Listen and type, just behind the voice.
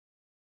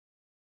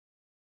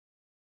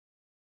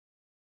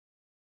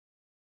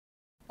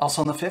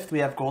Also on the 5th, we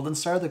have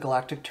Goldenstar, the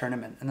Galactic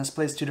Tournament, and this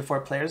plays 2 to 4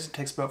 players. It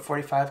takes about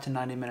 45 to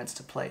 90 minutes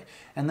to play.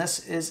 And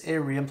this is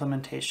a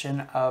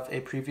re-implementation of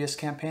a previous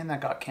campaign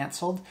that got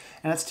cancelled,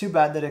 and it's too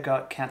bad that it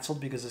got cancelled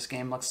because this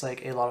game looks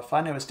like a lot of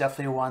fun. It was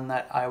definitely one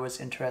that I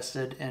was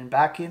interested in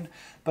backing,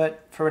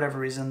 but for whatever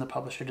reason, the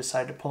publisher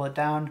decided to pull it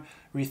down,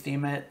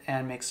 retheme it,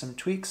 and make some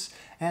tweaks,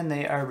 and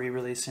they are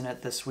re-releasing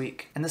it this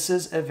week. And this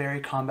is a very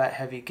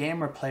combat-heavy game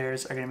where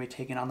players are going to be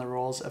taking on the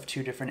roles of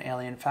 2 different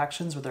alien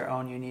factions with their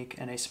own unique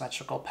and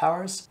asymmetrical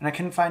powers. And I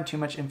couldn't find too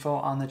much info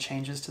on the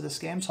changes to this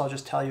game, so I'll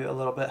just tell you a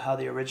little bit how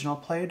the original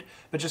played,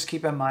 but just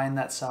keep in mind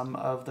that some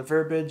of the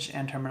verbiage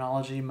and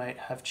terminology might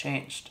have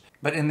changed.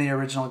 But in the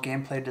original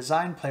gameplay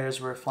design,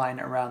 players were flying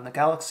around the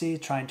galaxy,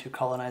 trying to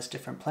colonize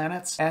different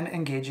planets, and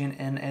engaging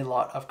in a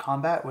lot of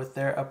combat with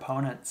their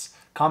opponents.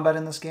 Combat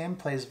in this game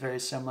plays very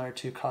similar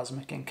to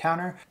Cosmic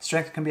Encounter.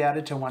 Strength can be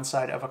added to one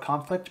side of a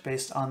conflict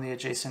based on the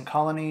adjacent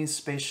colonies,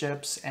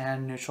 spaceships,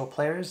 and neutral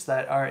players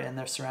that are in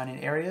their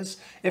surrounding areas,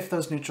 if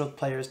those neutral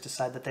players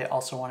decide that they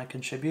also want to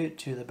contribute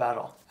to the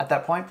battle. At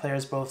that point,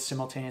 players both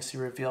simultaneously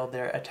reveal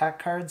their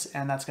attack cards,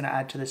 and that's going to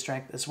add to the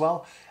strength as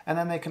well, and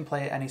then they can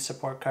play any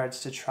support cards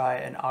to try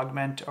and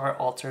augment or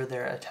alter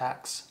their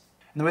attacks.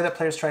 And the way that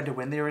players tried to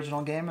win the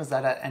original game is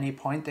that at any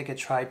point they could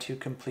try to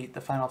complete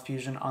the final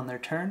fusion on their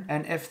turn,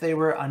 and if they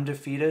were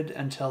undefeated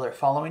until their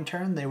following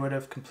turn, they would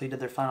have completed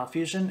their final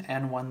fusion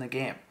and won the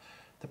game.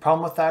 The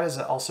problem with that is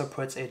it also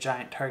puts a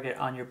giant target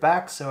on your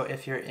back, so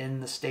if you're in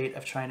the state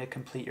of trying to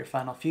complete your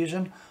final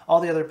fusion, all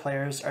the other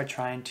players are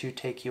trying to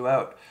take you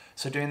out.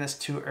 So doing this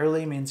too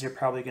early means you're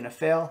probably going to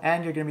fail,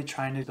 and you're going to be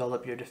trying to build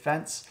up your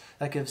defense.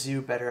 That gives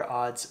you better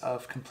odds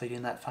of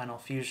completing that final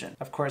fusion.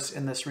 Of course,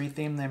 in this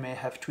retheme, they may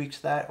have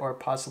tweaked that or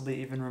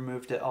possibly even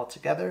removed it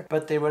altogether,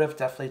 but they would have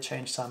definitely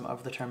changed some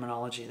of the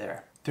terminology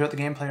there. Throughout the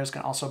game, players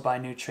can also buy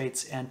new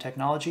traits and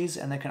technologies,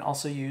 and they can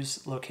also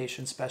use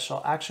location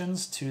special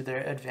actions to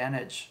their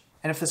advantage.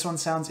 And if this one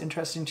sounds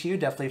interesting to you,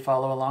 definitely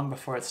follow along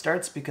before it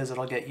starts because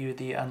it'll get you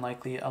the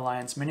Unlikely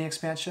Alliance mini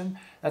expansion.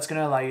 That's going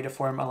to allow you to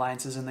form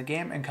alliances in the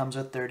game and comes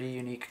with 30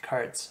 unique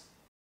cards.